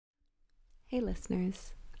Hey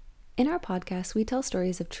listeners. In our podcast, we tell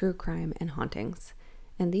stories of true crime and hauntings,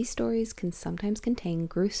 and these stories can sometimes contain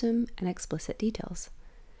gruesome and explicit details.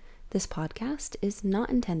 This podcast is not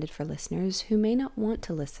intended for listeners who may not want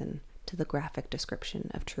to listen to the graphic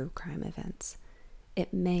description of true crime events.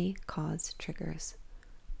 It may cause triggers.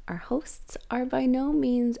 Our hosts are by no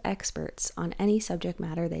means experts on any subject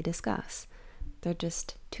matter they discuss. They're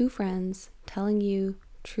just two friends telling you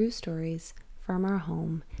true stories from our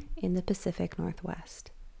home in the Pacific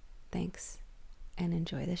Northwest. Thanks, and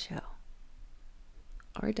enjoy the show.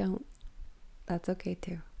 Or don't. That's okay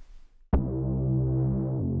too.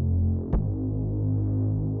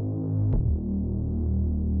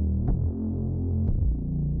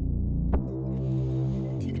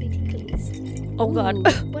 Oh God.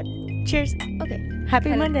 What? Cheers. Okay.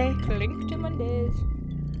 Happy Monday. Clink to Mondays.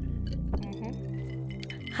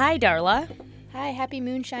 Hi, Darla. Hi, happy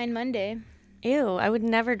Moonshine Monday. Ew, I would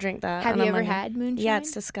never drink that. Have on you a ever Monday. had moonshine? Yeah,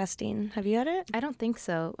 it's disgusting. Have you had it? I don't think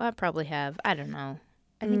so. I probably have. I don't know.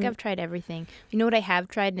 I think I've tried everything. You know what I have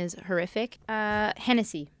tried and is horrific?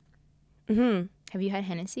 Hennessy. Mm-hmm. Have you had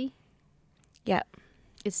Hennessy? Yeah.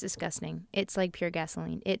 It's disgusting. It's like pure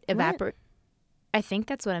gasoline. It evaporates. I think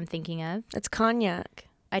that's what I'm thinking of. It's cognac.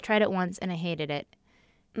 I tried it once and I hated it.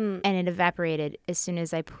 And it evaporated as soon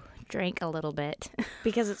as I drank a little bit.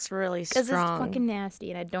 Because it's really strong. Because it's fucking nasty,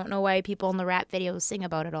 and I don't know why people in the rap videos sing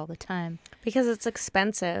about it all the time. Because it's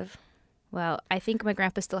expensive. Well, I think my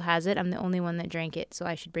grandpa still has it. I'm the only one that drank it, so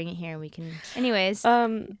I should bring it here and we can... Anyways,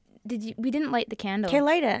 we didn't light the candle. Okay,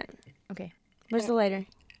 light it. Okay. Where's the lighter?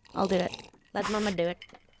 I'll do it. Let Mama do it.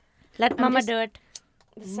 Let Mama do it.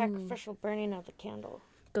 The sacrificial burning of the candle.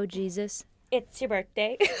 Go Jesus. It's your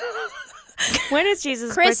birthday. When is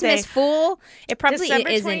Jesus' Christmas, birthday? fool. It probably December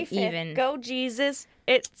isn't 25th. even. Go Jesus.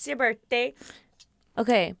 It's your birthday.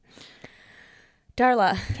 Okay.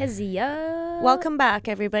 Darla. Kezia. Welcome back,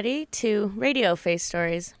 everybody, to Radio Face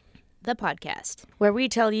Stories, The podcast. where we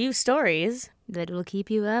tell you stories. That will keep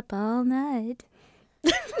you up all night.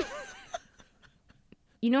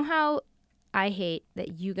 You know how I hate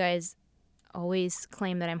that you guys always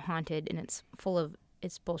claim that I'm haunted and it's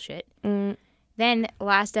bullshit. Then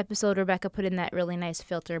last episode, Rebecca put in that really nice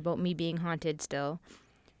filter about me being haunted still.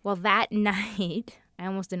 Well, that night, I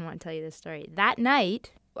almost didn't want to tell you this story. That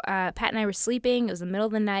night, Pat and I were sleeping. It was the middle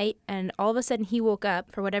of the night, and all of a sudden he woke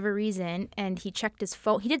up for whatever reason, and he checked his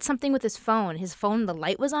phone. He did something with his phone. His phone, the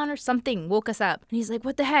light was on or something, woke us up. And he's like,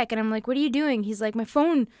 what the heck? And I'm like, what are you doing? He's like, my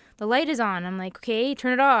phone, the light is on. I'm like, okay,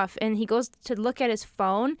 turn it off. And he goes to look at his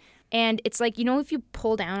phone, and it's like, you know, if you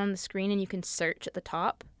pull down on the screen and you can search at the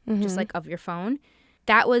top, just like of your phone,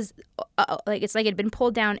 that was like, it's like it had been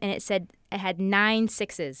pulled down and it said it had 9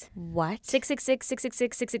 6s. What? 666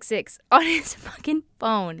 666 666 on his fucking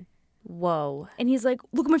phone. Whoa. And he's like,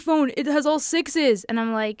 look at my phone, it has all 6s. And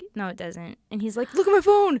I'm like, no, it doesn't. And he's like, look at my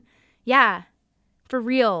phone. Yeah, for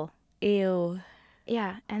real. Ew.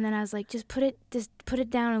 Yeah. And then I was like, just put it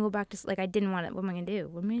down and go back to like, I didn't want it. What am I gonna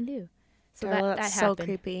do? So Darla, that that's happened. so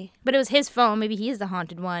creepy. But it was his phone. Maybe he is the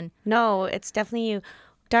haunted one. No, it's definitely you.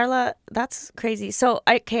 Darla, that's crazy. So,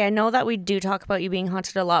 I know that we do talk about you being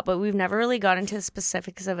haunted a lot, but we've never really got into the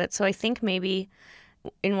specifics of it. So I think maybe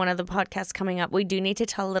in one of the podcasts coming up, we do need to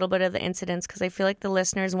tell a little bit of the incidents because I feel like the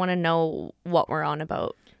listeners want to know what we're on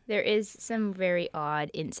about. There is some very odd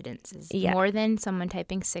incidences. Yeah. More than someone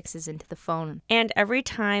typing 6s into the phone. And every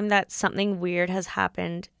time that something weird has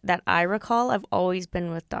happened that I recall, I've always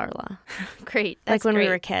been with Darla. Great. Like That's when great. we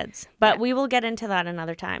were kids. But Yeah. we will get into that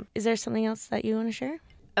another time. Is there something else that you want to share?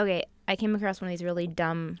 Okay, I came across one of these really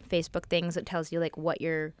dumb Facebook things that tells you like what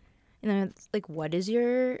your, like what is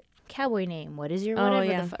your cowboy name? What is your whatever?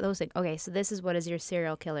 yeah. Those things. Okay, so this is what is your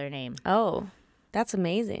serial killer name? Oh, that's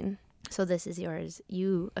amazing. So this is yours.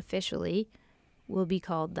 You officially will be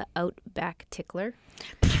called the Outback Tickler,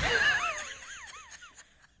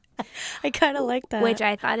 I kind of like that. which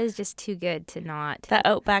I thought is just too good to not. The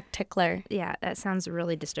Outback Tickler. Yeah, that sounds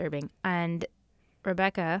really disturbing. And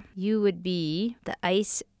Rebecca, you would be the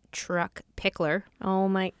Ice Truck Pickler. Oh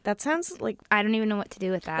my, that sounds like, I don't even know what to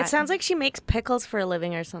do with that. it sounds like she makes pickles for a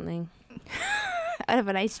living or something. Out of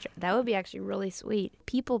an ice truck. That would be actually really sweet.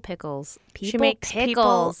 People pickles. She makes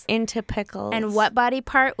people into pickles. And what body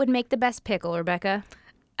part would make the best pickle, Rebecca?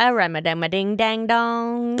 A remading dang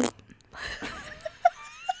dong.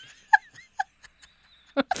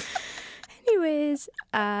 Anyways,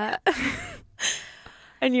 And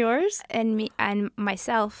yours? and me and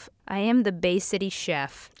myself, I am the Bay City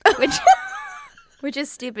chef, which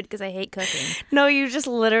is stupid because I hate cooking. No, you just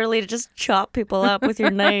literally just chop people up with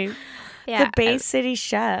your knife. Yeah, The Bay City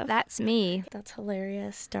chef. that's me. That's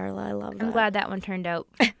hilarious, Darla. I love that. I'm glad that one turned out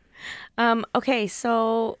Okay,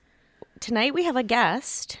 so tonight we have a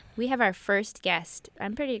guest. We have our first guest.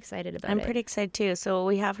 I'm pretty excited about it. I'm pretty excited too. So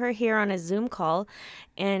we have her here on a Zoom call,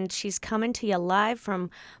 and she's coming to you live from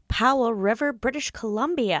Powell River, British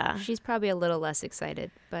Columbia. She's probably a little less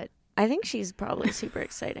excited, but I think she's probably super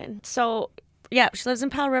excited. So, yeah, she lives in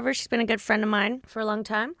Powell River. She's been a good friend of mine for a long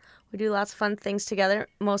time. We do lots of fun things together,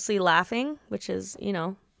 mostly laughing, which is,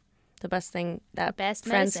 the best thing that best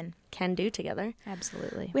friends medicine. can do together.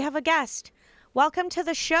 absolutely. We have a guest. Welcome to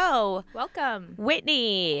the show, Welcome.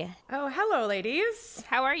 Whitney. Oh, hello, ladies.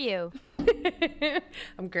 How are you?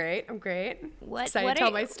 I'm great. What Excited what to tell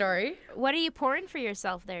are my you, story. what are you pouring for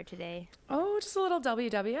yourself there today? Oh, just a little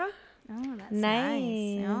WW. Oh, that's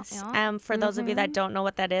Nice. Yeah. For those of you that don't know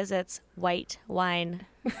what that is, it's white wine.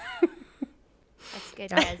 That's good,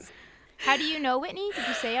 guys. How do you know Whitney? Did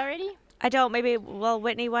you say already? I don't. Maybe,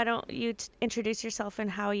 Whitney, why don't you introduce yourself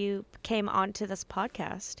and how you came onto this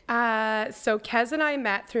podcast? So Kez and I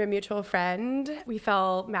met through a mutual friend. We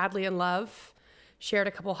fell madly in love, shared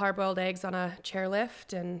a couple hard-boiled eggs on a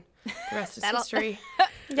chairlift, and the rest is history.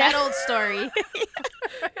 That old story.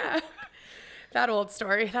 That old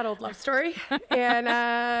story, that old love story. And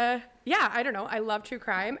I don't know. I love true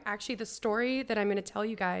crime. Actually, the story that I'm going to tell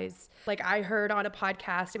you guys, I heard on a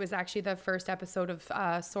podcast, it was actually the first episode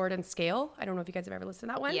of Sword and Scale. I don't know if you guys have ever listened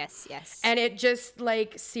to that one. Yes. And it just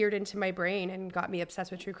seared into my brain and got me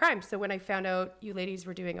obsessed with true crime. So when I found out you ladies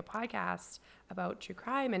were doing a podcast about true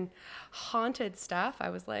crime and haunted stuff, I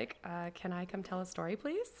was like, can I come tell a story,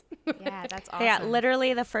 please? Yeah, that's awesome. Yeah,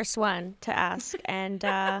 literally the first one to ask. And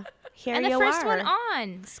here and you the first are. one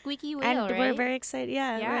on Squeaky Wheel, And right? we're very excited.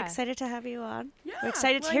 Yeah, we're Yeah. excited to have you on. Yeah, We're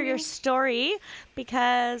excited to well, hear I your mean- story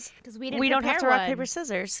because we didn't don't have to prepare rock, one. paper,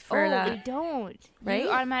 scissors for we that. don't. Right? You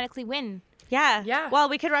automatically win. Yeah. Yeah. Well,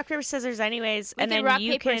 we could rock, paper, scissors anyways. We and could then rock,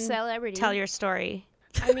 you paper, can celebrity. tell your story.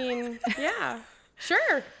 I mean, yeah,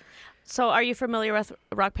 sure. So are you familiar with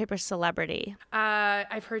rock, paper, celebrity?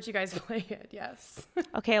 I've heard you guys play it, yes.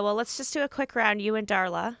 Okay, well, let's just do a quick round. You and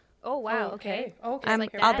Darla. Oh, wow. Oh, Okay. Okay.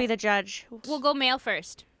 like I'll that? be the judge. We'll go male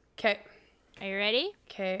first. Okay. Are you ready?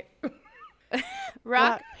 Okay.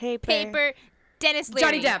 Rock, paper. paper, Dennis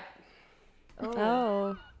Johnny Leary. Depp.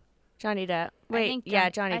 Oh. Johnny Depp. I Wait, think yeah,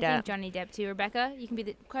 John- Johnny I Depp. think Johnny Depp too. Rebecca, you can be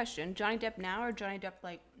the. Question: Johnny Depp now or Johnny Depp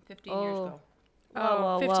 15 years Oh. ago?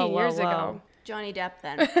 Oh, whoa, 15 whoa, years whoa. ago. Johnny Depp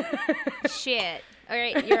then. Shit. All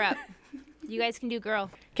right, you're up. You guys can do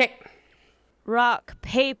girl. Okay. Rock,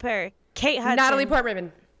 paper, Kate Hudson. Natalie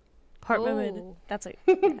Portman. Portman. Oh. That's it.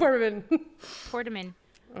 Portman. Portman.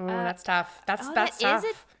 Oh, that's tough. That's Oh, that's that is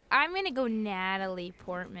tough. it. I'm gonna go Natalie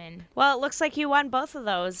Portman. Well, it looks like you won both of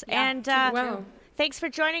those. And Wow. thanks for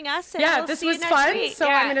joining us. And Yeah, we'll this see you was next fun. week. So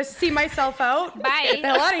Yeah. I'm gonna see myself out. Bye. Get the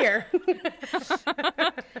hell out of here.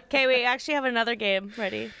 Okay, we actually have another game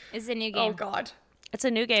ready. It's a new Oh game. God. It's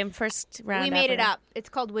a new game, first round. we made it ever. up. It's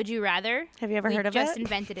called Would You Rather. Have you ever We heard of just it?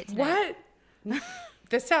 invented it tonight. What?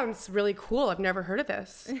 This sounds really cool. I've never heard of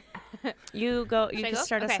this. You go. You Should I can go?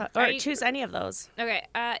 start us Okay. off, Are or you- choose any of those. Okay.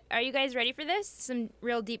 Are you guys ready for this? Some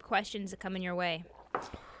real deep questions that come in your way. I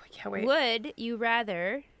can't wait. Would you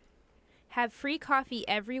rather have free coffee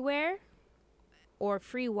everywhere or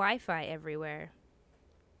free Wi-Fi everywhere?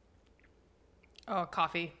 Oh,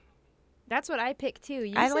 coffee. That's what I picked too.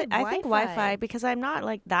 You I said I think Wi-Fi because I'm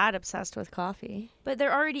not that obsessed with coffee. But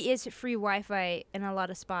there already is free Wi-Fi in a lot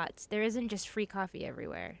of spots. There isn't just free coffee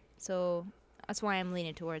everywhere. So that's why I'm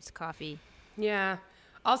leaning towards coffee. Yeah.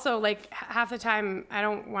 Also, half the time, I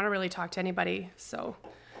don't want to really talk to anybody. So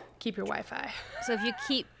keep your Wi-Fi. So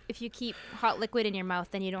if you keep hot liquid in your mouth,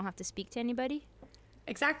 then you don't have to speak to anybody.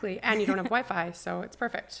 Exactly. And you don't have Wi-Fi, so it's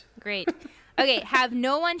perfect. Great. Okay, have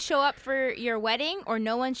no one show up for your wedding or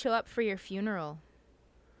no one show up for your funeral.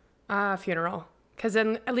 Funeral. Because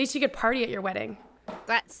then at least you could party at your wedding.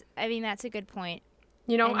 That's a good point.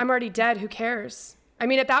 You know, I'm already dead. Who cares? I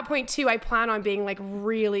mean, at that point, too, I plan on being,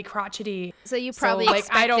 really crotchety. So you probably I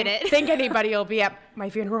expected don't it. think anybody will be at my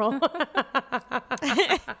funeral.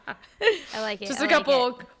 I like it. Just I a like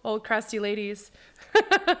couple it. old crusty ladies.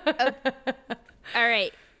 All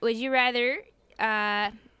right. Would you rather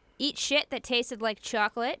eat shit that tasted like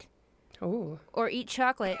chocolate Oh. or eat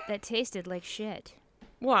chocolate that tasted like shit?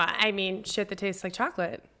 Well, I mean, shit that tastes like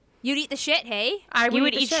chocolate. You'd eat the shit, hey? You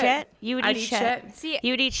would eat shit. You would I'd eat shit. See,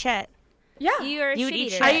 You would eat shit. Yeah. you're a You shit would eat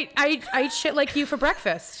eater. shit. I eat shit like you for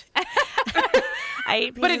breakfast. I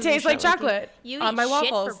eat But it pieces of tastes like shit chocolate You on eat my shit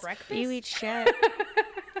waffles. for breakfast? You eat shit.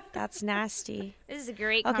 That's nasty. This is a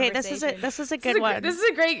great Okay, conversation. this is a This is good a- one. This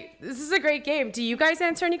is a great game. Do you guys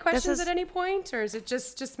answer any questions is- at any point, or is it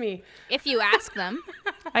just me? If you ask them.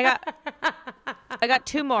 I got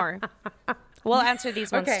two more. We'll answer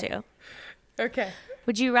these ones Okay. too. Okay.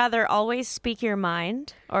 Would you rather always speak your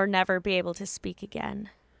mind or never be able to speak again?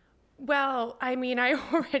 Well, I mean, I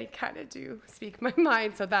already kind of do speak my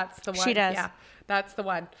mind, so that's the one. She does. Yeah, that's the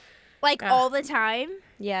one. Like all the time?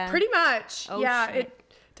 Yeah. Pretty much. Oh, yeah, shit.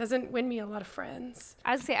 it doesn't win me a lot of friends.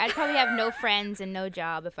 I was gonna say I'd probably have no friends and no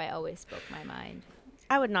job if I always spoke my mind.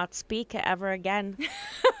 I would not speak ever again.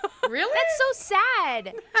 Really? That's so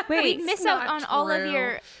sad. Wait, We'd miss not out on all of true.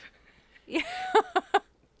 your.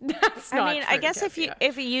 That's not I mean, I true, guess Kezia.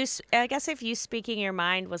 if you speaking your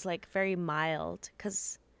mind was like very mild,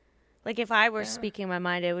 because like if I were speaking my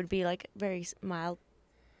mind, it would be like very mild,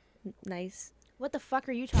 nice. What the fuck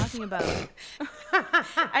are you talking about?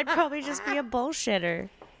 I'd probably just be a bullshitter.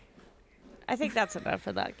 I think that's enough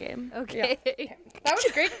for that game. Okay. That was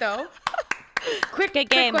great, though. Quick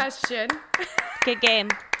game. question. Good game.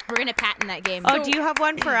 We're gonna patent that game. Oh, do you have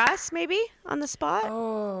one for us, maybe on the spot?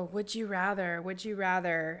 Oh, would you rather? Would you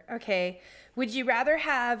rather? Okay. Would you rather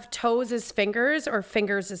have toes as fingers or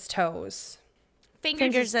fingers as toes?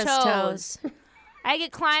 Fingers as toes. I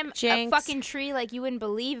could climb a Jinx. fucking tree like you wouldn't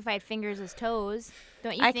believe if I had fingers as toes.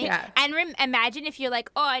 Don't you I think? can- And imagine if you're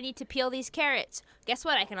like, oh, I need to peel these carrots. Guess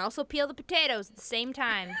what? I can also peel the potatoes at the same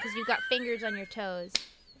time because you've got fingers on your toes.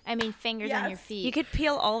 I mean, fingers on your Yes. feet. You could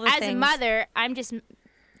peel all the As things. a mother, I'm just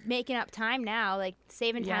making up time now, like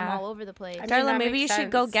saving time Yeah. all over the place. I mean, Darla, that maybe you makes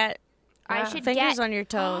should go sense. get I should fingers get on your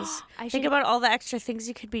toes. I Think should- about all the extra things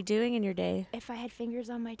you could be doing in your day. if I had fingers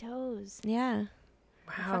on my toes. Yeah.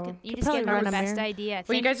 Wow. Fucking, you Could just probably gave me run the a best mirror. idea.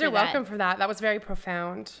 Well, you Thank guys for are that. welcome for that. That was very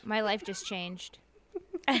profound. My life just changed.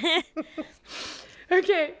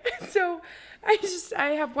 Okay, so I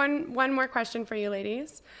have one more question for you,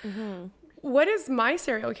 ladies. What is my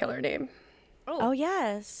serial killer name? Oh,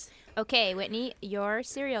 yes. Okay, Whitney, your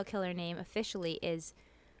serial killer name officially is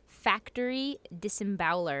Factory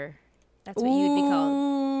Disemboweler. That's what you'd be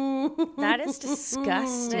called. That is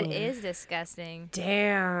disgusting. That is disgusting.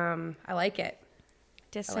 Damn, I like it.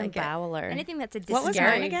 Disemboweler. Anything that's a What was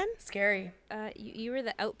disembowel- mine again? Scary. you were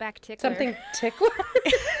the Outback tickler. Something tickler.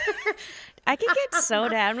 I can get so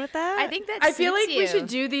down with that. I think that I feel suits like we you. should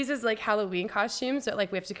do these as like Halloween costumes, but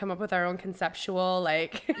like we have to come up with our own conceptual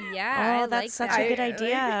like. Yeah, Oh, I that's like such that. a good I-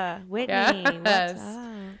 idea. Whitney, Yes. what's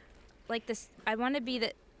up? Like this. I want to be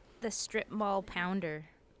the strip mall pounder.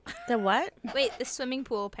 The what? Wait, the swimming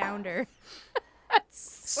pool pounder.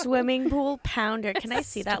 Swimming pool pounder. Can I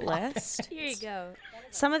see that list? Here you go.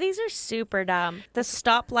 Some of these are super dumb. The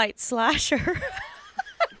stoplight slasher.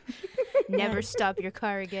 Never stop your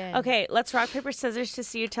car again. Okay, let's rock, paper, scissors to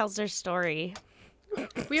see who tells their story.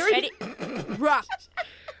 We already. Ready? Rock.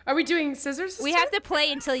 Are we doing scissors? We have to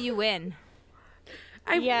play until you win.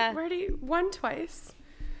 I Yeah. already won twice.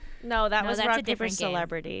 No, that No, was that's a rock, paper, different game.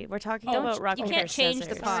 celebrity. We're talking Don't- about rock, you paper, can't change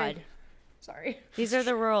scissors. the pod. Sorry. These are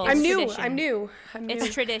the rules. I'm new. tradition. I'm new. I'm new.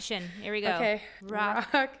 It's tradition. Here we go. Okay.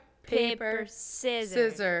 Rock, paper, paper, scissors.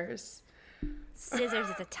 scissors. Scissors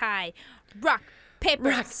is a tie. Rock, paper,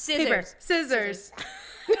 Rock, scissors. paper, scissors.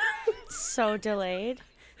 So delayed.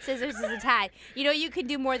 Scissors is a tie. You know you can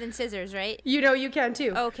do more than scissors, right? You know you can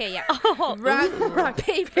too. Okay, yeah. Oh, Rock,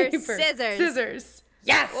 paper, scissors. Scissors.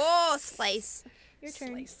 Yes. Oh, slice. Your turn.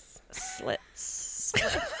 Slice. slits.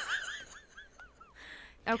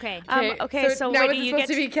 Okay. Okay, so now Whitney, it's you supposed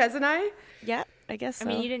get to be Kez and I. Yeah, I guess so. I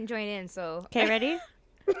mean, you didn't join in, so. Okay, ready?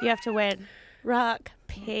 You have to win. Rock,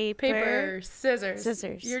 paper. Paper, scissors.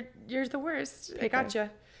 Scissors. You're the worst. I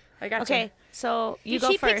gotcha. I gotcha. Okay, so you Dude, go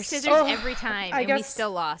she picked first. scissors Oh, every time, I and we guess-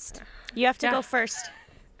 still lost. You have to Yeah. go first.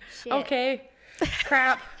 Shit. Okay.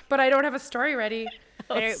 Crap. But I don't have a story ready.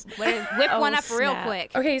 Better whip one Oh, up real snap.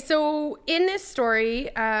 quick. Okay, so in this story,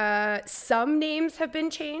 some names have been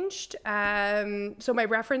changed. So my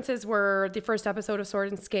references were the first episode of Sword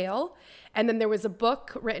and Scale, and then there was a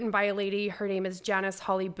book written by a lady. Her name is Janice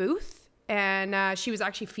Holly Booth, and she was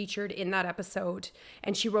actually featured in that episode.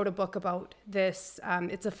 And she wrote a book about this.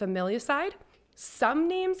 It's a familicide. Some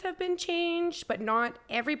names have been changed, but not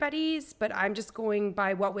everybody's. But I'm just going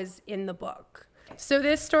by what was in the book. So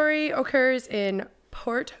this story occurs in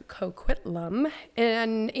Port Coquitlam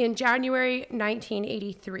in January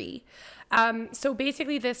 1983. So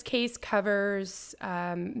basically this case covers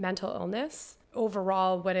mental illness.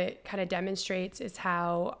 Overall, what it kind of demonstrates is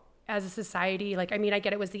how, as a society, like, I mean, I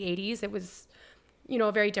get it was the 80s. It was,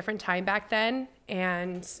 a very different time back then.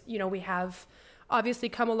 And, we have obviously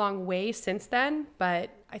come a long way since then, but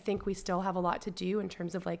I think we still have a lot to do in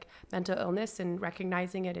terms of like mental illness and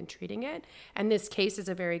recognizing it and treating it. And this case is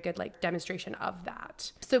a very good like demonstration of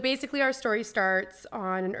that. So basically our story starts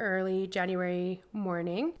on an early January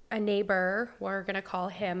morning. A neighbor, we're going to call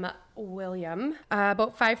him William.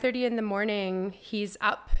 About 5:30 in the morning, he's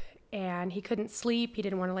up and he couldn't sleep. He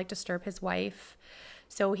didn't want to like disturb his wife.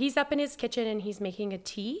 So he's up in his kitchen and he's making a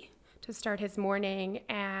tea to start his morning,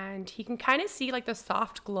 and he can kind of see like the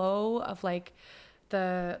soft glow of like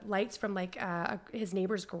the lights from like his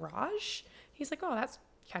neighbor's garage. He's like, oh, that's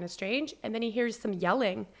kind of strange. And then he hears some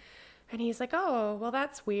yelling and he's like, oh, well,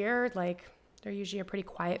 that's weird. Like, they're usually a pretty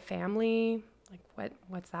quiet family. Like,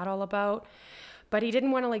 what's that all about? But he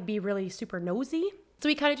didn't want to like be really super nosy. So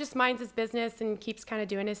he kind of just minds his business and keeps kind of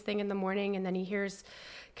doing his thing in the morning. And then he hears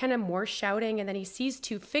kind of more shouting. And then he sees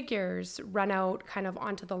two figures run out kind of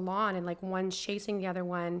onto the lawn, and like one's chasing the other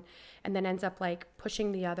one and then ends up like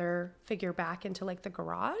pushing the other figure back into like the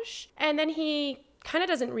garage. And then he kind of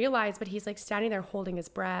doesn't realize, but he's like standing there holding his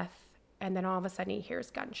breath. And then all of a sudden he hears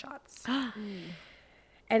gunshots.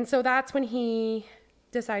 And so that's when he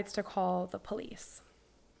decides to call the police.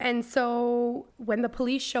 And so when the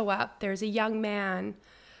police show up, there's a young man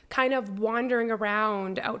kind of wandering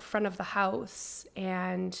around out front of the house,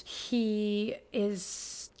 and he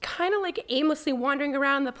is kind of like aimlessly wandering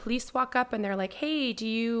around. The police walk up and they're like, hey, do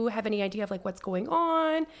you have any idea of like what's going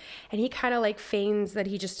on? And he kind of like feigns that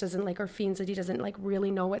he just doesn't like, or feigns that he doesn't like really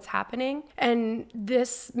know what's happening. And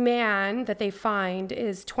this man that they find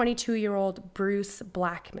is 22-year-old Bruce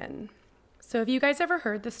Blackman. So have you guys ever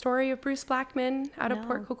heard the story of Bruce Blackman out of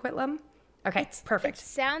Port Coquitlam? Okay, perfect. It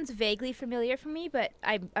sounds vaguely familiar for me, but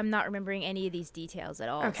I'm not remembering any of these details at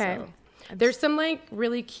all. Okay. So There's some like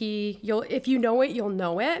really key, if you know it, you'll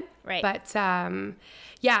know it. Right. But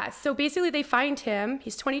yeah, so basically they find him.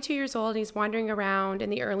 He's 22 years old and he's wandering around in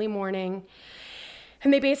the early morning.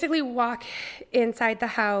 And they basically walk inside the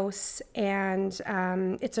house, and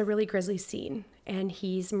it's a really grisly scene. And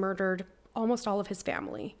he's murdered almost all of his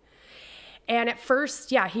family. And at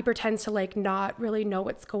first, yeah, he pretends to like not really know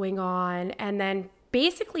what's going on. And then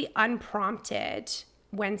basically unprompted,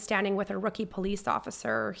 when standing with a rookie police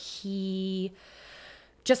officer, he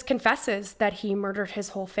just confesses that he murdered his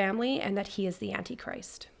whole family and that he is the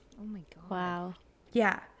Antichrist. oh my god. Wow.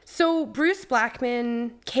 Yeah. So Bruce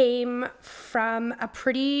Blackman came from a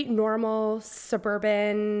pretty normal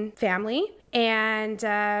suburban family, and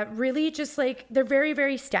really just like, they're very,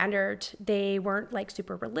 very standard. They weren't like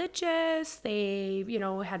super religious. They,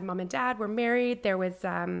 had mom and dad, were married. There was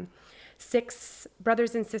 6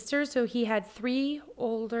 brothers and sisters. So he had 3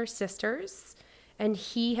 older sisters, and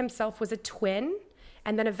he himself was a twin.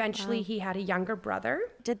 And then eventually he had a younger brother.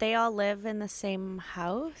 Did they all live in the same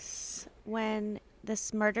house when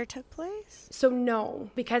this murder took place? So no,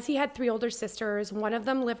 because he had 3 older sisters, one of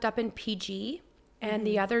them lived up in PG, and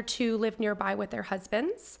the other 2 lived nearby with their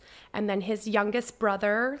husbands. And then his youngest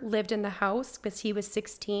brother lived in the house because he was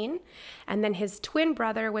 16. And then his twin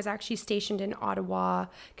brother was actually stationed in Ottawa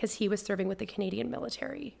because he was serving with the Canadian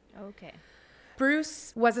military. Okay.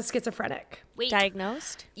 Bruce was a schizophrenic. Wait.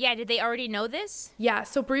 Diagnosed? Yeah, did they already know this? Yeah,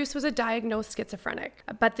 so Bruce was a diagnosed schizophrenic,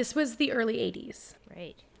 but this was the early 80s.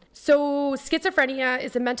 Right. So schizophrenia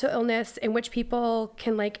is a mental illness in which people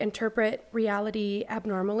can like interpret reality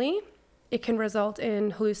abnormally. It can result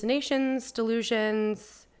in hallucinations,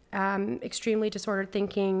 delusions, extremely disordered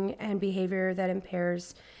thinking and behavior that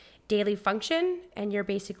impairs daily function, and you're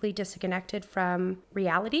basically disconnected from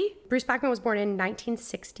reality. Bruce Blackman was born in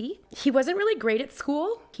 1960. He wasn't really great at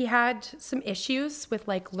school. He had some issues with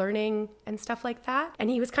like learning and stuff like that, and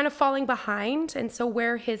he was kind of falling behind. And so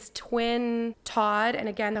where his twin Todd, and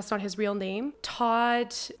again, that's not his real name,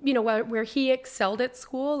 Todd, where he excelled at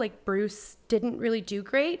school, like Bruce didn't really do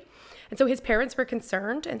great. And so his parents were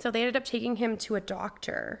concerned, and so they ended up taking him to a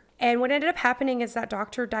doctor. And what ended up happening is that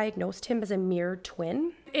doctor diagnosed him as a mirrored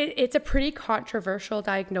twin. It's a pretty controversial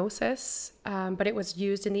diagnosis, but it was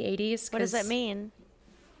used in the 80s. What does that mean?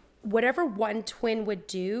 Whatever one twin would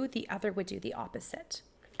do, the other would do the opposite.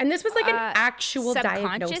 And this was like an actual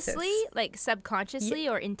diagnosis. Subconsciously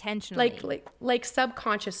or intentionally? Like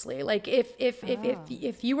subconsciously. Like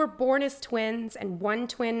if you were born as twins and one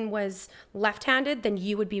twin was left-handed, then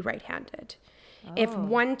you would be right-handed. If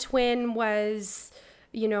one twin was,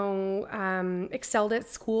 excelled at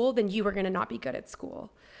school, then you were going to not be good at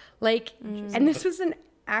school. And this was an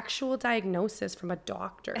actual diagnosis from a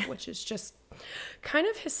doctor, which is just kind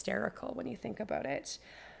of hysterical when you think about it.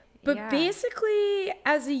 But basically,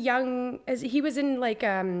 as he was in like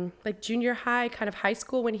junior high, kind of high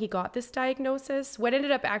school when he got this diagnosis, what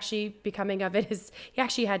ended up actually becoming of it is he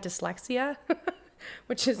actually had dyslexia,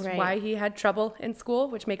 which is why he had trouble in school,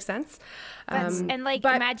 which makes sense.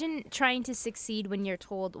 Imagine trying to succeed when you're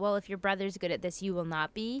told, well, if your brother's good at this, you will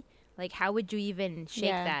not be. Like, how would you even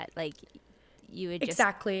shake that? Like, you would just...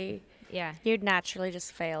 Exactly. Yeah. You'd naturally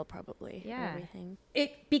just fail probably. Yeah. Everything.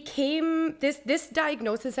 It became this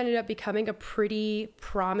diagnosis ended up becoming a pretty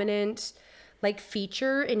prominent like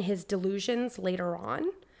feature in his delusions later on.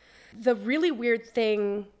 The really weird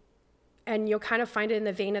thing, and you'll kind of find it in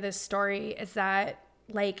the vein of this story, is that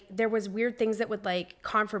like there was weird things that would like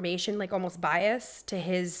confirmation, like almost bias to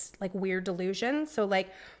his like weird delusions. So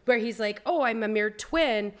like where he's like, oh, I'm a mere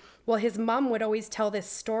twin. Well, his mom would always tell this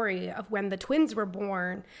story of when the twins were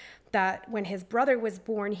born, that when his brother was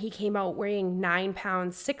born, he came out weighing 9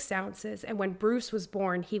 pounds, 6 ounces. And when Bruce was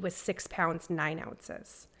born, he was 6 pounds, 9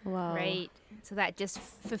 ounces. Wow. Right. So that just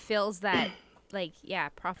fulfills that, like,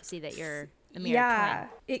 prophecy that you're a mere Yeah,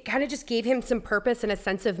 twin. it kind of just gave him some purpose and a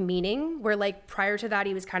sense of meaning, where like prior to that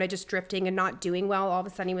he was kind of just drifting and not doing well. All of a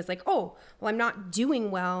sudden he was like, oh, well, I'm not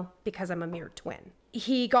doing well because I'm a mere twin.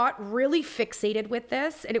 He got really fixated with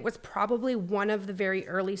this, and it was probably one of the very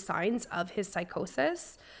early signs of his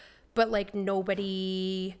psychosis, but like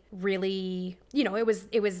nobody really, it was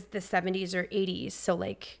the 70s or 80s, so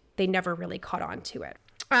like they never really caught on to it.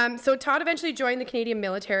 So Todd eventually joined the Canadian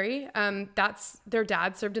military. That's their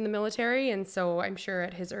dad served in the military, and so I'm sure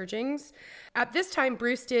at his urgings. At this time,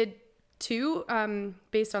 Bruce did too,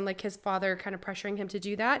 based on like his father kind of pressuring him to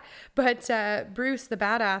do that. But Bruce, the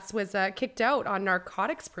badass, was kicked out on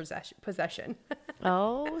narcotics possession.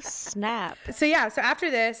 Oh, snap. So after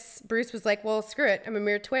this, Bruce was like, well, screw it. I'm a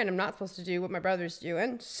mere twin. I'm not supposed to do what my brother's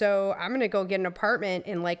doing. So I'm going to go get an apartment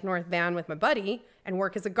in like North Van with my buddy and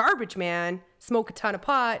work as a garbage man, smoke a ton of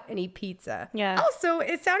pot, and eat pizza. Yeah. Also,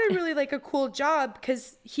 it sounded really like a cool job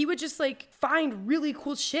because he would just like find really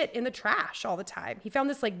cool shit in the trash all the time. He found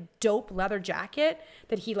this like dope leather jacket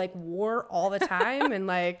that he like wore all the time. And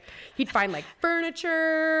like he'd find like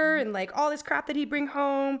furniture and like all this crap that he'd bring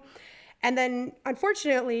home. And then,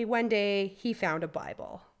 unfortunately, one day he found a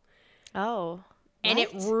Bible. Oh. And it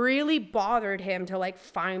really bothered him to like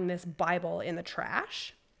find this Bible in the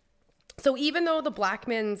trash. So even though the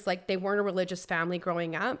Blackmans, like they weren't a religious family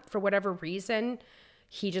growing up, for whatever reason,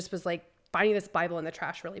 he just was like finding this Bible in the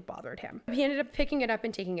trash really bothered him. He ended up picking it up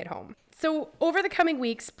and taking it home. So over the coming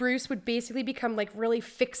weeks, Bruce would basically become like really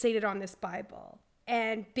fixated on this Bible.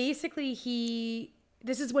 And basically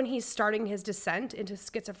this is when he's starting his descent into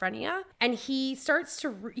schizophrenia, and he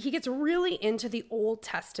gets really into the Old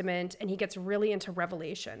Testament, and he gets really into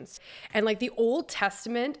Revelations. And like the Old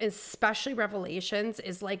Testament, especially Revelations,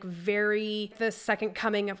 is like very the second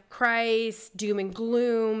coming of Christ, doom and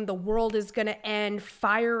gloom, the world is gonna end,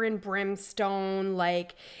 fire and brimstone,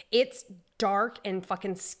 like it's dark and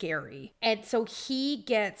fucking scary. And so he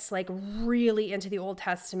gets like really into the Old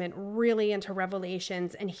Testament, really into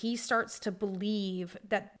Revelations, and he starts to believe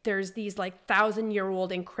that there's these like 1,000-year-old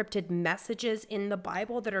encrypted messages in the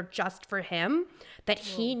Bible that are just for him, that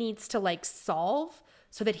he needs to like solve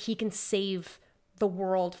so that he can save the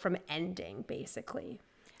world from ending, basically.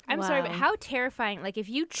 I'm sorry, but how terrifying. Like, if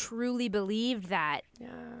you truly believed that,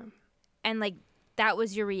 and like that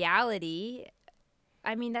was your reality,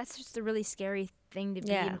 I mean, that's just a really scary thing to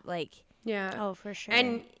be like. Yeah. Oh, for sure.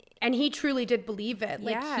 And he truly did believe it.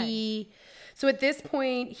 Like so at this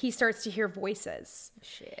point he starts to hear voices.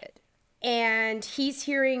 Shit. And he's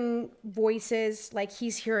hearing voices, like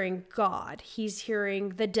he's hearing God, he's hearing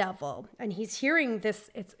the devil, and he's hearing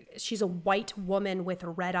she's a white woman with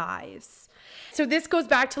red eyes. So this goes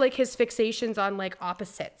back to like his fixations on like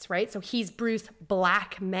opposites, right? So he's Bruce,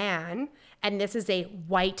 black man, and this is a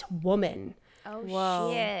white woman. Oh,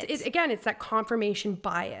 Whoa. shit. It's that confirmation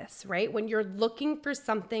bias, right? When you're looking for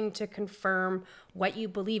something to confirm what you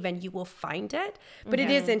believe in, you will find it. But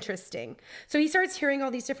it is interesting. So he starts hearing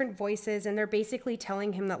all these different voices, and they're basically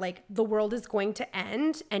telling him that like the world is going to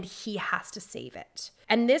end and he has to save it.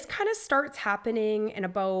 And this kind of starts happening in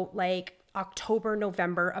about like October,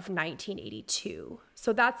 November of 1982.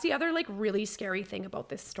 So that's the other like really scary thing about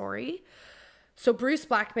this story. So Bruce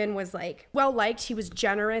Blackman was like well-liked. He was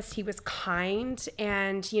generous. He was kind.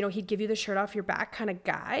 And, he'd give you the shirt off your back kind of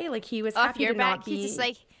guy. Like he was Off happy your to back. not be... He's just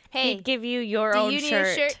like, hey, He'd give you your do own you need shirt.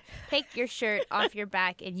 a shirt? Take your shirt off your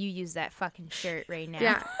back and you use that fucking shirt right now.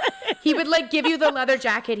 Yeah. He would like give you the leather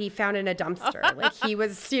jacket he found in a dumpster. Like he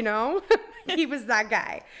was, he was that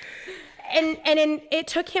guy. And it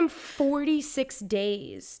took him 46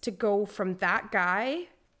 days to go from that guy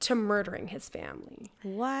to murdering his family.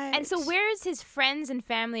 What? And so where's his friends and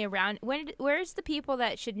family around? Where's the people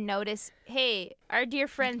that should notice, hey, our dear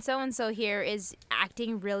friend so-and-so here is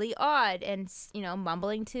acting really odd and,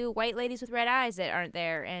 mumbling to white ladies with red eyes that aren't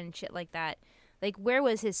there and shit like that. Like, where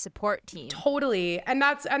was his support team? Totally. And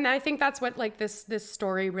I think that's what like this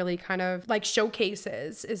story really kind of like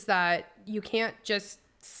showcases, is that you can't just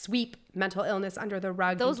sweep mental illness under the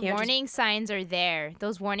rug. Those You can't just- warning signs are there.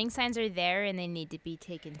 Those warning signs are there, and they need to be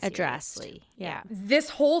taken Addressed. seriously. Yeah.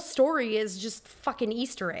 This whole story is just fucking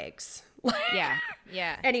Easter eggs. Yeah.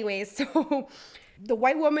 Yeah. Anyways, so the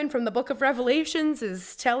white woman from the book of Revelations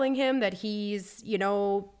is telling him that he's, you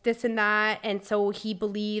know, this and that. And so he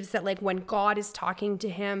believes that, like, when God is talking to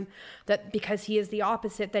him, that because he is the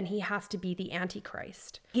opposite, then he has to be the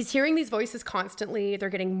Antichrist. He's hearing these voices constantly. They're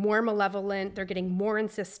getting more malevolent. They're getting more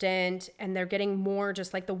insistent. And they're getting more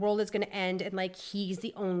just like the world is going to end. And like, he's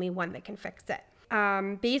the only one that can fix it.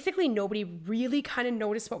 Basically nobody really kind of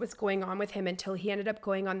noticed what was going on with him until he ended up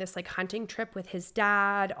going on this like hunting trip with his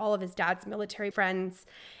dad, all of his dad's military friends,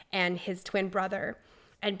 and his twin brother.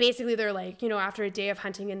 And basically they're like, you know, after a day of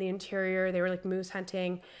hunting in the interior, they were like moose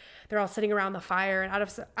hunting. They're all sitting around the fire,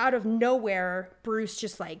 and out of nowhere, Bruce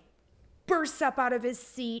just like bursts up out of his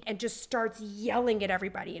seat and just starts yelling at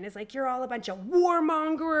everybody and is like, you're all a bunch of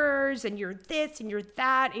warmongers and you're this and you're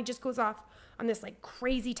that. And he just goes off on this like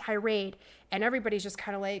crazy tirade, and everybody's just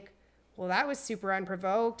kind of like, well, that was super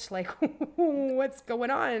unprovoked. Like, what's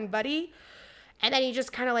going on, buddy? And then he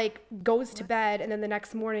just kind of like goes to bed, and then the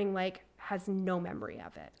next morning like has no memory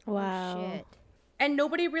of it. Wow. Shit. And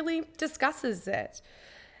nobody really discusses it.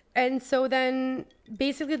 And so then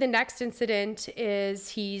basically the next incident is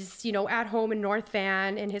he's, you know, at home in North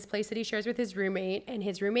Van in his place that he shares with his roommate, and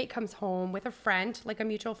his roommate comes home with a friend, like a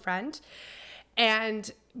mutual friend. And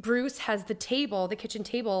Bruce has the kitchen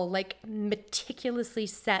table, like meticulously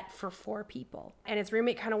set for 4 people. And his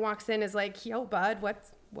roommate kind of walks in, is like, yo, bud,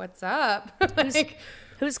 what's up? Like,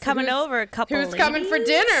 Who's coming over? A couple who's coming for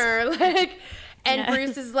dinner? Like, and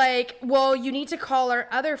Bruce is like, well, you need to call our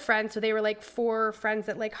other friends. So they were like 4 friends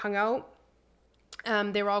that like hung out.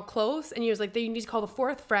 They were all close. And he was like, you need to call the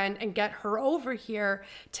 4th friend and get her over here.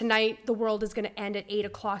 Tonight, the world is going to end at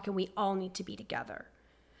 8:00 and we all need to be together.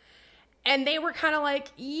 And they were kind of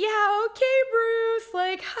like, yeah, okay, Bruce,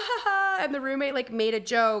 like, ha ha ha. And the roommate like made a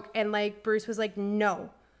joke, and like Bruce was like,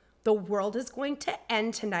 no, the world is going to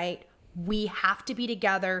end tonight. We have to be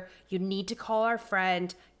together. You need to call our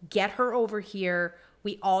friend, get her over here.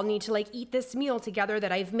 We all need to like eat this meal together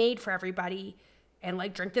that I've made for everybody, and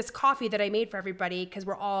like drink this coffee that I made for everybody, because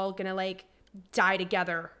we're all gonna like die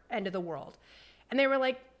together, end of the world. And they were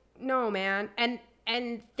like, no, man.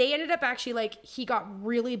 And they ended up actually like, he got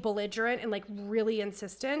really belligerent and like really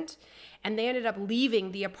insistent, and they ended up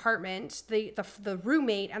leaving the apartment, the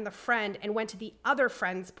roommate and the friend, and went to the other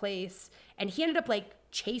friend's place. And he ended up like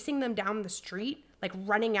chasing them down the street, like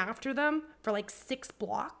running after them for like 6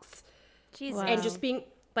 blocks. Jesus. Wow. And just being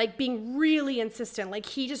really insistent. Like,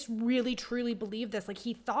 he just really truly believed this. Like,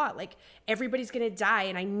 he thought like, everybody's gonna die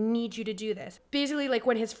and I need you to do this. Basically, like,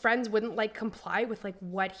 when his friends wouldn't like comply with like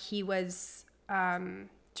what he was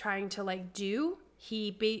trying to like do,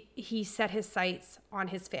 he set his sights on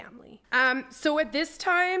his family. So at this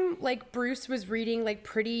time, like, Bruce was reading like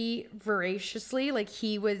pretty voraciously. Like,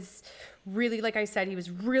 he was really, like I said, he was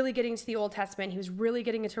really getting into the Old Testament. He was really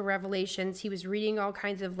getting into Revelations. He was reading all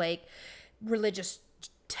kinds of like religious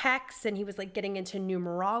texts, and he was like getting into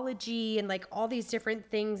numerology and like all these different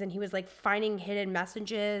things. And he was like finding hidden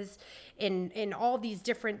messages in all these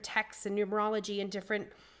different texts and numerology and different,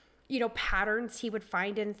 you know, patterns he would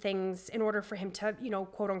find in things in order for him to, you know,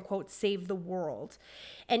 quote unquote, save the world.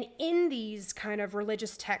 And in these kind of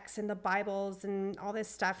religious texts in the Bibles and all this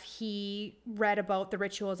stuff, he read about the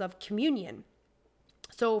rituals of communion.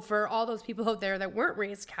 So for all those people out there that weren't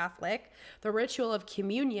raised Catholic, the ritual of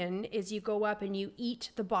communion is you go up and you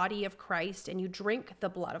eat the body of Christ and you drink the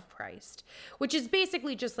blood of Christ, which is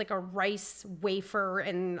basically just like a rice wafer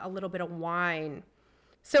and a little bit of wine.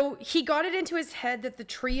 So he got it into his head that the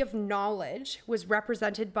tree of knowledge was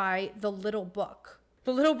represented by the little book.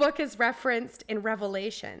 The little book is referenced in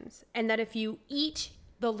Revelations, and that if you eat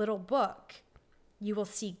the little book, you will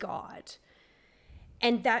see God.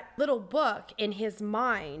 And that little book in his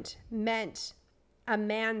mind meant a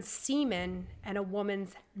man's semen and a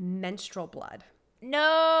woman's menstrual blood.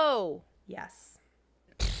 No. Yes.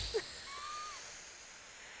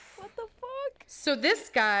 What the fuck? So this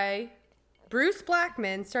guy, Bruce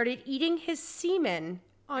Blackman, started eating his semen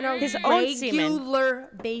on a His own semen. regular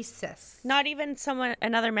basis. Not even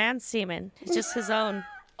another man's semen. It's just his own.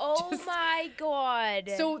 Oh my god.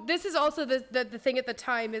 So this is also the thing at the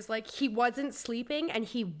time, is like, he wasn't sleeping and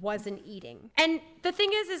he wasn't eating. And the thing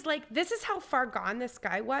is like, this is how far gone this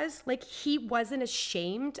guy was. Like, he wasn't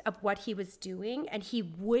ashamed of what he was doing, and he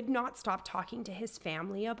would not stop talking to his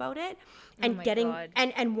family about it, and my getting God.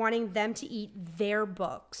 and wanting them to eat their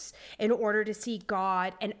books in order to see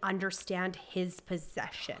God and understand his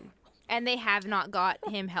possession. And they have not got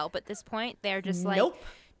him help at this point. They're just like, Nope.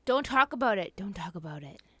 don't talk about it. Don't talk about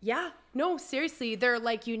it. Yeah. No, seriously. They're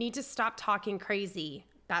like, you need to stop talking crazy.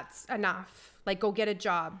 That's enough. Like, go get a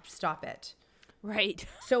job. Stop it. Right.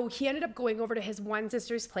 So he ended up going over to his one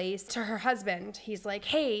sister's place, to her husband. He's like,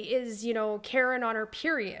 hey, is, Karen on her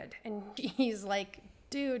period? And he's like,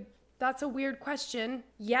 dude, that's a weird question.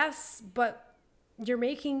 Yes, but you're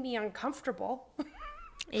making me uncomfortable.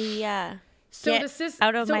 Yeah. So Get the sis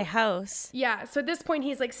out of so- my house. Yeah. So at this point,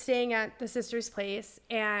 he's like staying at the sister's place,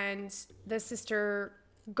 and the sister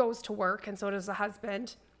goes to work, and so does the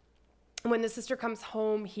husband. When the sister comes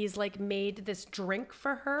home, he's like made this drink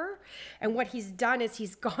for her. And what he's done is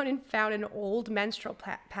he's gone and found an old menstrual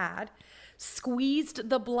pad, squeezed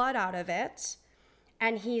the blood out of it,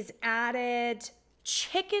 and he's added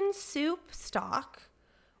chicken soup stock,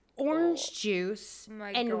 orange juice,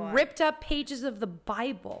 my and God. ripped up pages of the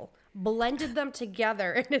Bible, blended them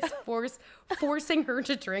together, and is forcing her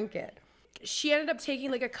to drink it. She ended up taking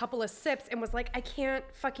like a couple of sips and was like, I can't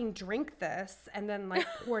fucking drink this. And then like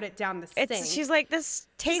poured it down the sink. She's like, this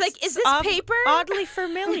tastes like, "Is this paper?" oddly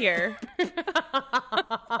familiar.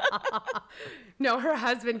 No, her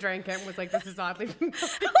husband drank it and was like, this is oddly familiar.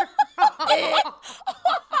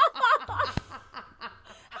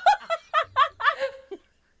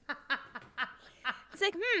 It's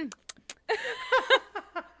like,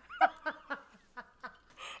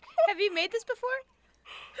 Have you made this before?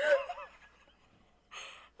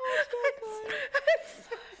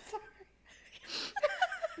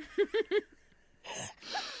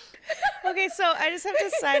 Okay, so I just have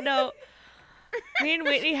to side note. Me and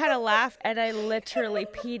Whitney had a laugh, and I literally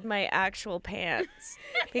peed my actual pants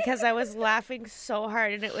because I was laughing so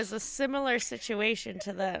hard, and it was a similar situation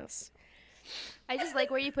to this. I just like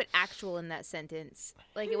where you put actual in that sentence.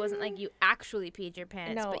 Like, it wasn't like you actually peed your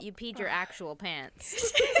pants, No. but you peed your actual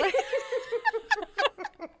pants.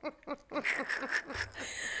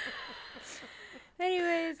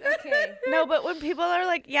 Anyways, okay. No, but when people are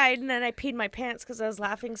like, yeah, and then I peed my pants because I was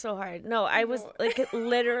laughing so hard. No, I was like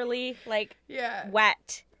literally like Yeah.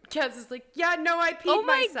 wet. Kez is like, yeah, no, I peed Oh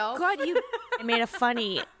my myself. God, you... I made a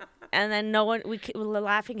funny, and then we were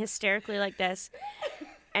laughing hysterically like this,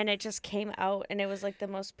 and it just came out, and it was like the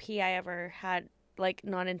most pee I ever had, like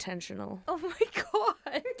non-intentional. Oh my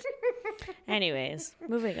God. Anyways,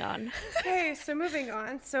 moving on. Okay, so moving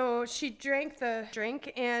on. So she drank the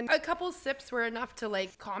drink, and a couple sips were enough to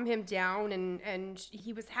like calm him down, and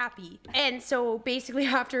he was happy. And so basically,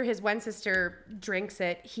 after his one sister drinks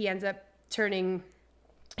it, he ends up turning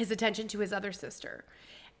his attention to his other sister.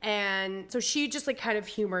 And so she just like kind of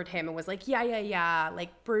humored him and was like, yeah,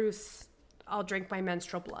 like, Bruce, I'll drink my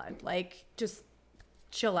menstrual blood. Like, just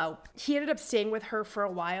chill out. He ended up staying with her for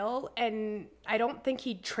a while, and I don't think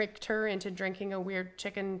he tricked her into drinking a weird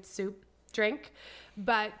chicken soup drink,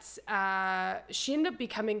 but she ended up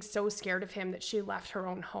becoming so scared of him that she left her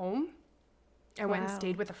own home and went and Wow.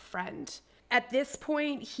 stayed with a friend. At this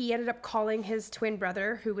point, he ended up calling his twin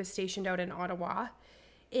brother, who was stationed out in Ottawa,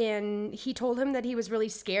 and he told him that he was really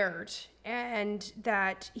scared and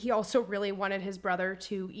that he also really wanted his brother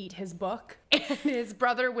to eat his book. And his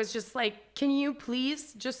brother was just like, can you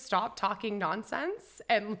please just stop talking nonsense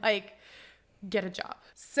and like get a job?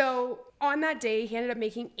 So on that day, he ended up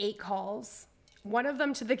making 8 calls. One of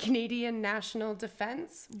them to the Canadian National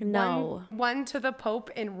Defense. No. One to the Pope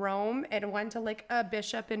in Rome, and one to like a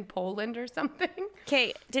bishop in Poland or something.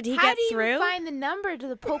 Okay, did he How get do you through? even find the number to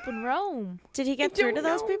the Pope in Rome? Did he get through to don't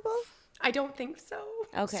those know. people? I don't think so.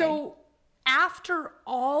 Okay. So after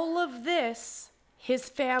all of this, his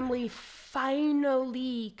family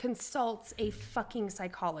finally consults a fucking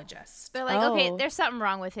psychologist. They're like, okay, Oh. there's something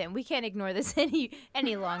wrong with him. We can't ignore this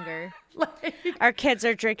any longer. Like, Our kids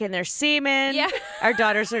are drinking their semen. Yeah. Our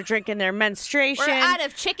daughters are drinking their menstruation. We're out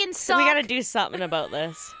of chicken So stock. we got to do something about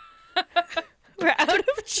this. We're out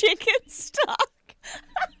of chicken stock.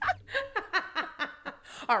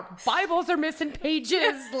 our Bibles are missing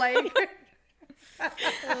pages. Like,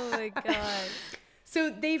 Oh my God. so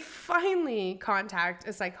they finally contact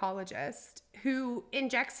a psychologist who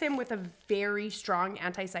injects him with a very strong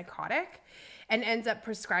antipsychotic and ends up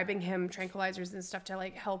prescribing him tranquilizers and stuff to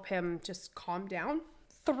like help him just calm down.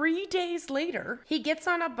 3 days later, he gets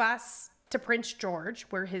on a bus to Prince George,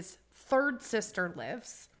 where his third sister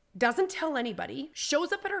lives, doesn't tell anybody,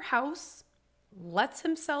 shows up at her house, lets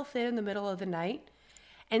himself in the middle of the night,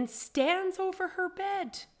 and stands over her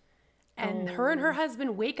bed. And her and her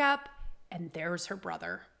husband wake up, and there's her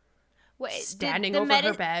brother. Wait, Standing over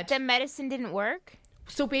her bed. The medicine didn't work?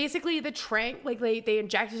 So basically the they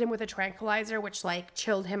injected him with a tranquilizer, which like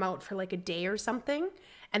chilled him out for like a day or something.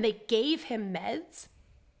 And they gave him meds,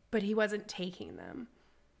 but he wasn't taking them.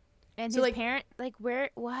 And So, his like- parent, like, where,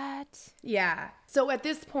 what? Yeah. So at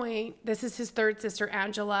this point, this is his third sister,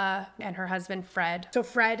 Angela, and her husband, Fred. So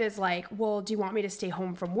Fred is like, well, do you want me to stay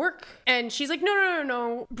home from work? And she's like,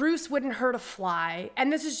 no. Bruce wouldn't hurt a fly.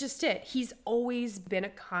 And this is just it. He's always been a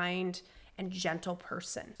kind and gentle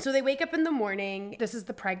person. So they wake up in the morning. This is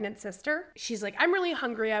the pregnant sister. She's like, I'm really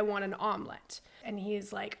hungry. I want an omelet. And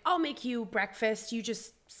he's like, I'll make you breakfast. You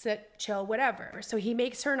just sit, chill, whatever. So he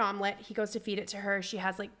makes her an omelet. He goes to feed it to her. She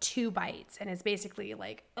has like 2 bites and is basically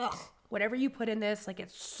like, ugh, whatever you put in this, like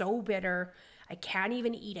it's so bitter. I can't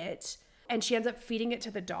even eat it. And she ends up feeding it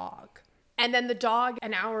to the dog. And then the dog,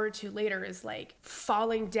 an hour or 2 later, is like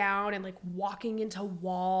falling down and like walking into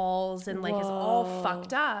walls and like is all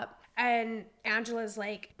fucked up. And Angela's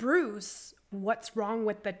like, Bruce, what's wrong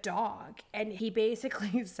with the dog? And he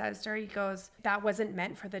basically says to her, he goes, that wasn't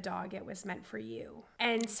meant for the dog. It was meant for you.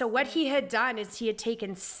 And so what he had done is he had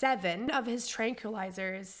taken 7 of his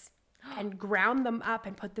tranquilizers and ground them up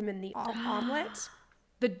and put them in the omelet.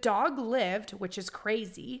 The dog lived, which is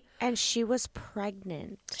crazy. And she was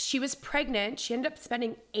pregnant. She was pregnant. She ended up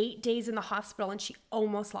spending 8 days in the hospital and she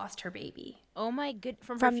almost lost her baby. Oh my good,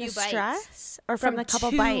 from From a the few bites. stress? Or from the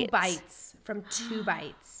couple 2 bites? From 2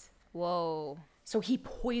 bites. Whoa. So he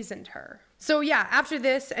poisoned her. So yeah, after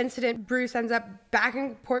this incident, Bruce ends up back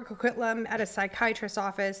in Port Coquitlam at a psychiatrist's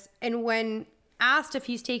office. And when asked if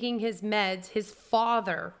he's taking his meds, his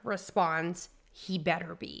father responds, he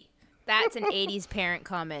better be. That's an 80s parent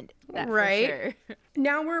comment. That Right? For sure.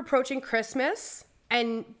 Now we're approaching Christmas.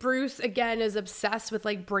 And Bruce, again, is obsessed with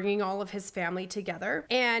like bringing all of his family together.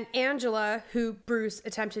 And Angela, who Bruce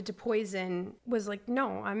attempted to poison, was like,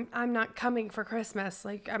 no, I'm not coming for Christmas.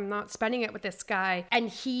 Like, I'm not spending it with this guy. And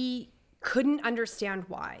he couldn't understand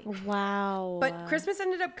why. Wow. But Christmas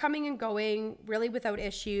ended up coming and going really without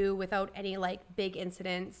issue, without any like big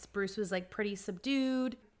incidents. Bruce was like pretty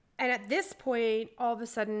subdued. And at this point, all of a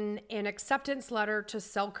sudden, an acceptance letter to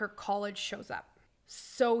Selkirk College shows up.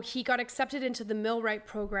 So he got accepted into the Millwright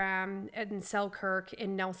program in Selkirk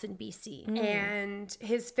in Nelson, BC. And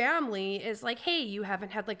his family is like, hey, you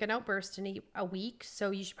haven't had like an outburst in a week,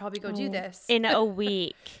 so you should probably go do this. In a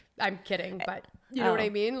week. I'm kidding, but you know what I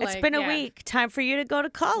mean? It's been a week. Time for you to go to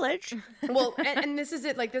college. Well, and this is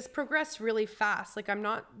it. Like, this progressed really fast. Like, I'm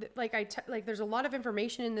not like like there's a lot of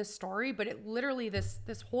information in this story, but it literally this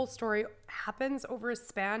whole story happens over a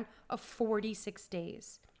span of 46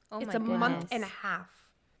 days. It's my a month goodness. and a half.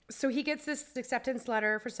 So he gets this acceptance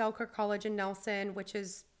letter for Selkirk College in Nelson, which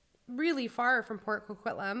is really far from Port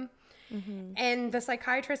Coquitlam. And the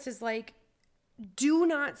psychiatrist is like, do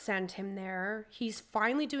not send him there. He's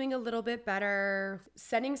finally doing a little bit better.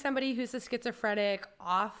 Sending somebody who's a schizophrenic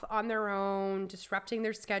off on their own, disrupting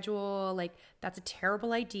their schedule, like, that's a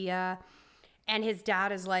terrible idea. And his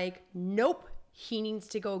dad is like, nope, he needs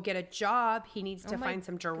to go get a job. He needs to find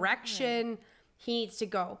some direction. He needs to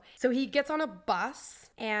go. So he gets on a bus,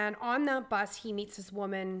 and on that bus, he meets this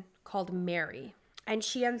woman called Mary. And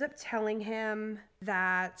she ends up telling him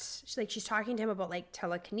that, she's talking to him about like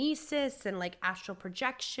telekinesis and like astral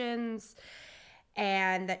projections,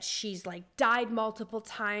 and that she's like died multiple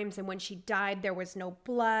times. And when she died, there was no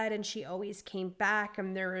blood, and she always came back,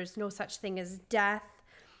 and there is no such thing as death.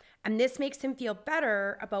 And this makes him feel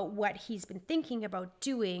better about what he's been thinking about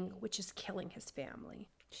doing, which is killing his family.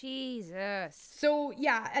 Jesus. So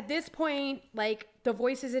yeah, at this point, like, the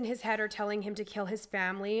voices in his head are telling him to kill his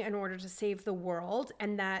family in order to save the world,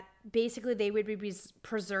 and that basically they would be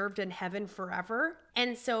preserved in heaven forever.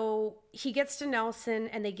 And so he gets to Nelson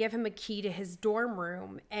and they give him a key to his dorm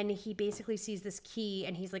room, and he basically sees this key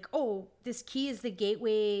and he's like, oh, this key is the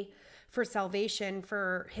gateway for salvation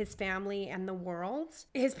for his family and the world.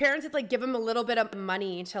 His parents had like give him a little bit of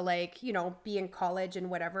money to like, you know, be in college and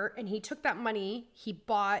whatever. And he took that money, he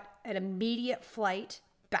bought an immediate flight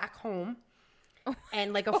back home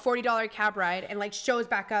and like a $40 cab ride, and like shows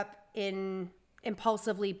back up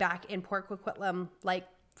impulsively back in Port Coquitlam like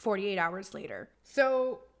 48 hours later.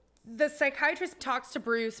 So the psychiatrist talks to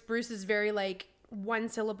Bruce. Bruce is very like one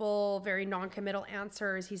syllable, very non-committal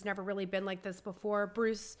answers. He's never really been like this before.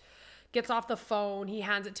 Bruce gets off the phone. He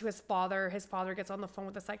hands it to his father. His father gets on the phone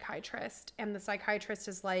with the psychiatrist, and the psychiatrist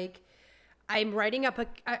is like, I'm writing up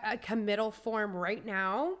a committal form right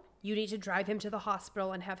now. You need to drive him to the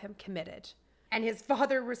hospital and have him committed. And his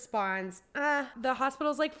father responds, the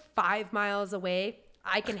hospital's like 5 miles away.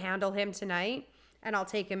 I can handle him tonight, and I'll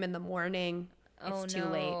take him in the morning. It's too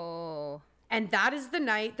late. And that is the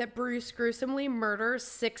night that Bruce gruesomely murders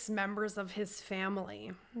 6 members of his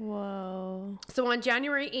family. Whoa. So on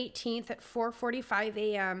January 18th at 4:45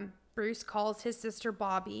 a.m., Bruce calls his sister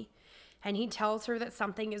Bobby, and he tells her that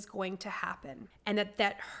something is going to happen and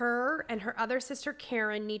that her and her other sister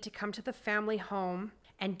Karen need to come to the family home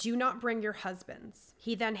and do not bring your husbands.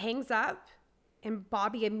 He then hangs up, and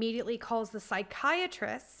Bobby immediately calls the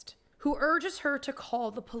psychiatrist, who urges her to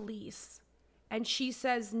call the police. And she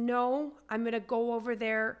says, no, I'm going to go over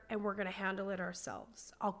there and we're going to handle it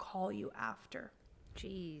ourselves. I'll call you after.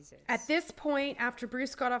 Jesus. At this point, after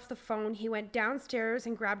Bruce got off the phone, he went downstairs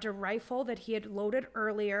and grabbed a rifle that he had loaded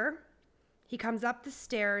earlier. He comes up the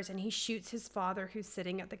stairs and he shoots his father, who's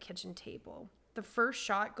sitting at the kitchen table. The first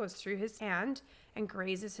shot goes through his hand and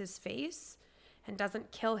grazes his face and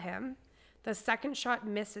doesn't kill him. The second shot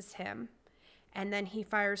misses him, and then he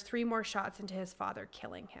fires 3 more shots into his father,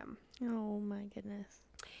 killing him. Oh my goodness.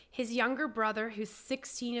 His younger brother, who's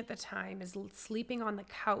 16 at the time, is sleeping on the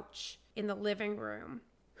couch in the living room,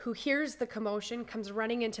 who hears the commotion, comes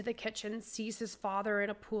running into the kitchen, sees his father in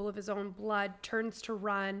a pool of his own blood, turns to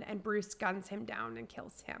run, and Bruce guns him down and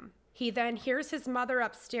kills him. He then hears his mother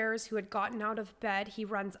upstairs, who had gotten out of bed. He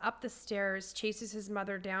runs up the stairs, chases his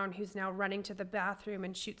mother down, who's now running to the bathroom,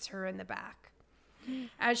 and shoots her in the back.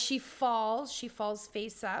 As she falls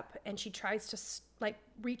face up, and she tries to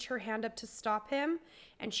reach her hand up to stop him,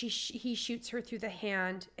 and he shoots her through the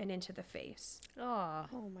hand and into the face. Oh.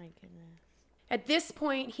 Oh my goodness. At this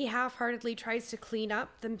point, he half-heartedly tries to clean up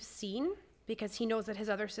the scene because he knows that his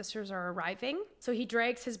other sisters are arriving. So he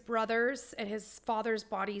drags his brothers and his father's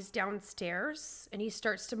bodies downstairs, and he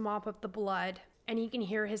starts to mop up the blood, and he can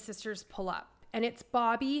hear his sisters pull up. And it's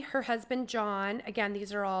Bobby, her husband John, again,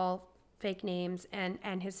 these are all fake names,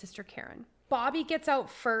 and his sister Karen. Bobby gets out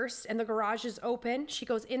first, and the garage is open. She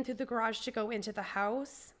goes in through the garage to go into the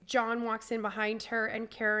house. John walks in behind her,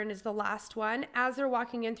 and Karen is the last one. As they're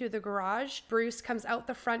walking in through the garage, Bruce comes out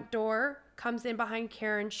the front door, comes in behind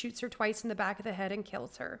Karen, shoots her twice in the back of the head, and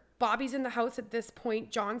kills her. Bobby's in the house at this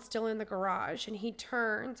point. John's still in the garage, and he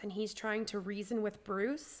turns, and he's trying to reason with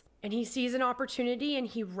Bruce. And he sees an opportunity and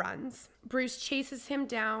he runs. Bruce chases him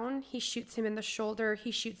down. He shoots him in the shoulder.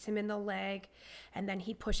 He shoots him in the leg. And then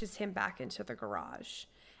he pushes him back into the garage.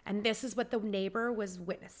 And this is what the neighbor was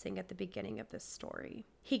witnessing at the beginning of this story.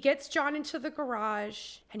 He gets John into the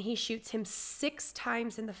garage and he shoots him 6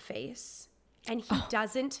 times in the face. And he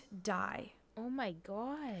doesn't die. Oh my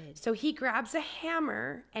God. So he grabs a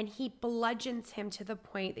hammer and he bludgeons him to the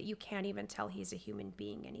point that you can't even tell he's a human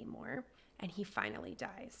being anymore. And he finally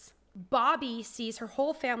dies. Bobby sees her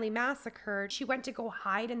whole family massacred. She went to go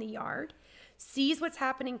hide in the yard, sees what's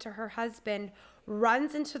happening to her husband,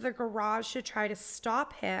 runs into the garage to try to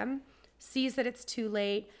stop him, sees that it's too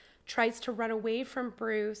late, tries to run away from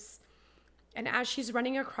Bruce. And as she's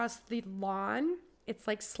running across the lawn, it's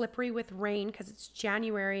like slippery with rain because it's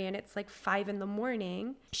January and it's like 5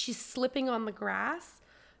 a.m. She's slipping on the grass.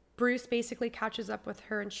 Bruce basically catches up with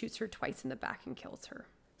her and shoots her twice in the back and kills her.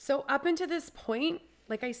 So up until this point,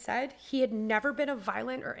 like I said, he had never been a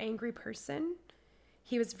violent or angry person.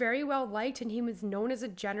 He was very well liked and he was known as a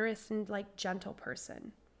generous and gentle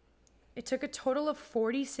person. It took a total of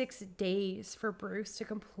 46 days for Bruce to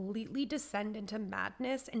completely descend into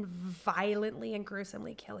madness and violently and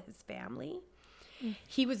gruesomely kill his family.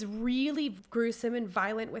 He was really gruesome and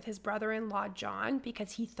violent with his brother-in-law, John,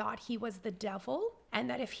 because he thought he was the devil and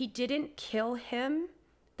that if he didn't kill him,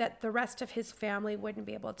 that the rest of his family wouldn't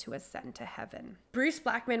be able to ascend to heaven. Bruce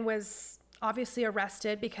Blackman was obviously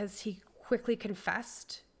arrested because he quickly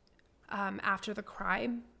confessed after the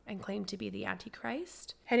crime and claimed to be the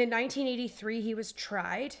Antichrist. And in 1983, he was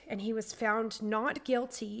tried and he was found not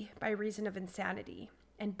guilty by reason of insanity.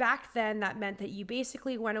 And back then, that meant that you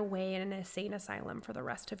basically went away in an insane asylum for the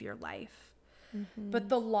rest of your life. Mm-hmm. But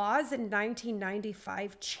the laws in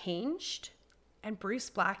 1995 changed. And Bruce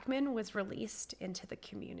Blackman was released into the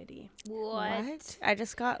community. What? I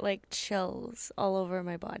just got chills all over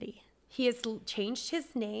my body. He has changed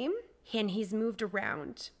his name and he's moved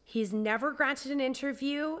around. He's never granted an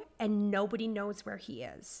interview and nobody knows where he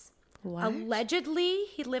is. What? Allegedly,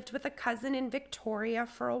 he lived with a cousin in Victoria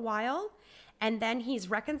for a while and then he's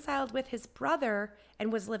reconciled with his brother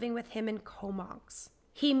and was living with him in Comox.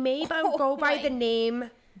 He may go by the name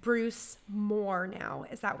Bruce Moore now,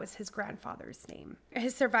 as that was his grandfather's name.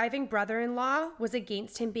 His surviving brother-in-law was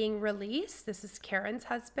against him being released. This is Karen's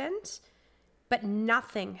husband. But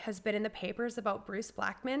nothing has been in the papers about Bruce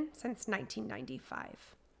Blackman since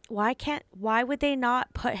 1995. Why would they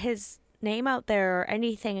not put his name out there or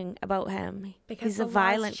anything about him? Because he's a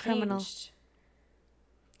violent criminal. Changed.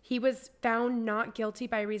 He was found not guilty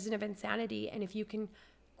by reason of insanity. And if you can,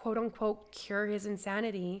 quote unquote, cure his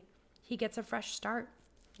insanity, he gets a fresh start.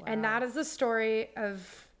 Wow. And that is the story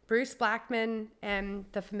of Bruce Blackman and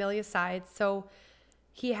the Familia Side. So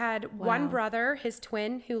He had one brother, his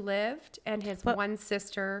twin, who lived, and his one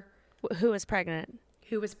sister Who was pregnant?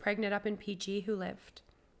 who was pregnant up in PG who lived.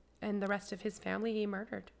 And the rest of his family he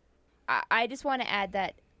murdered. I just want to add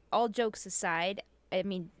that, all jokes aside, I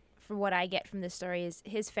mean, from what I get from this story is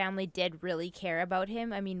his family did really care about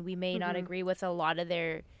him. I mean, we may not agree with a lot of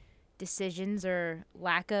their decisions or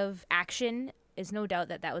lack of action. There's no doubt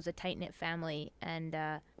that that was a tight-knit family, and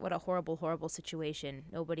what a horrible, horrible situation.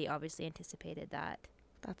 Nobody obviously anticipated that.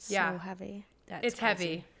 That's Yeah. so heavy. That's It's crazy.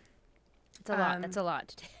 heavy. It's a lot. That's a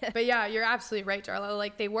lot. But yeah, you're absolutely right, Darla.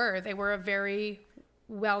 Like they were a very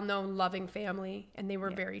well-known, loving family, and they were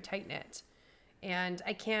very tight-knit. And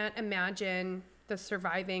I can't imagine the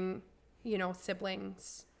surviving,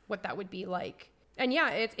 siblings, what that would be like. And yeah,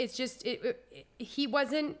 it's just,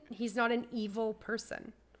 he's not an evil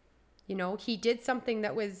person. He did something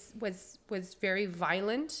that was very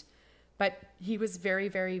violent, but he was very,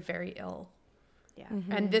 very, very ill. Yeah.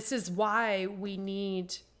 And this is why we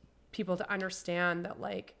need people to understand that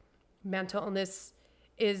like mental illness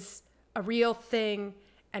is a real thing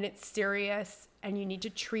and it's serious and you need to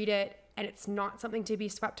treat it, and it's not something to be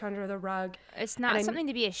swept under the rug. It's not something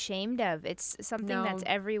to be ashamed of. It's something that's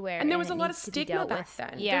everywhere. And there was a it lot of needs to be stigma dealt back with.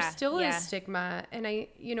 then. Yeah. There still is stigma, and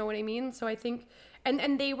you know what I mean? So I think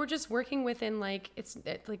and they were just working within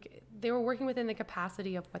they were working within the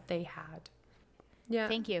capacity of what they had. Yeah.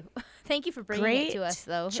 Thank you. Thank you for bringing Great it to us,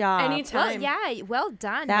 though. job. Well, Anytime. yeah, well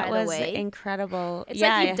done, That by was the way. incredible. It's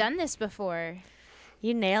like you've done this before.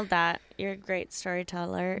 You nailed that. You're a great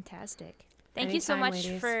storyteller. Fantastic. Thank you so Anytime, much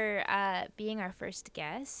ladies. for being our first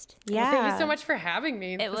guest. Yeah. Thank you so much for having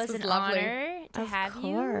me. It This was an lovely. honor to Of have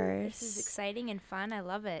you. This is course. exciting and fun. I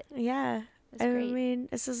love it. Yeah. That's I great. mean,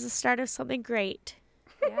 this is the start of something great.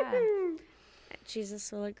 Yeah.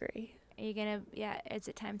 Jesus will agree. Are you gonna? Yeah. Is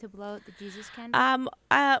it time to blow out the Jesus candle?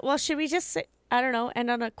 Well, should we just say, I don't know,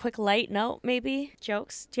 end on a quick light note, maybe?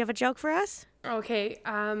 Jokes? Do you have a joke for us? Okay.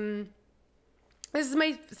 This is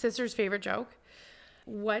my sister's favorite joke.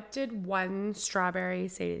 What did one strawberry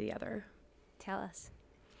say to the other? Tell us.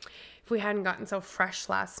 If we hadn't gotten so fresh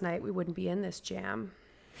last night, we wouldn't be in this jam.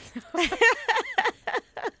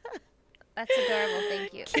 That's adorable.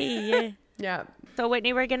 Thank you. Yeah. Yeah. So,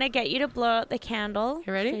 Whitney, we're going to get you to blow out the candle.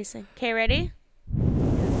 You ready? Okay, ready?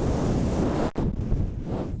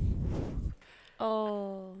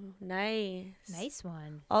 Oh, nice. Nice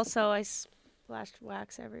one. Also, I splashed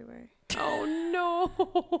wax everywhere. Oh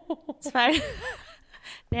no. It's fine.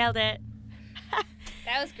 Nailed it.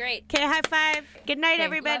 That was great. Okay, high five. Good night, Okay,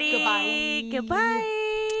 everybody. goodbye.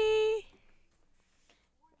 Goodbye.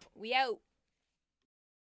 We out.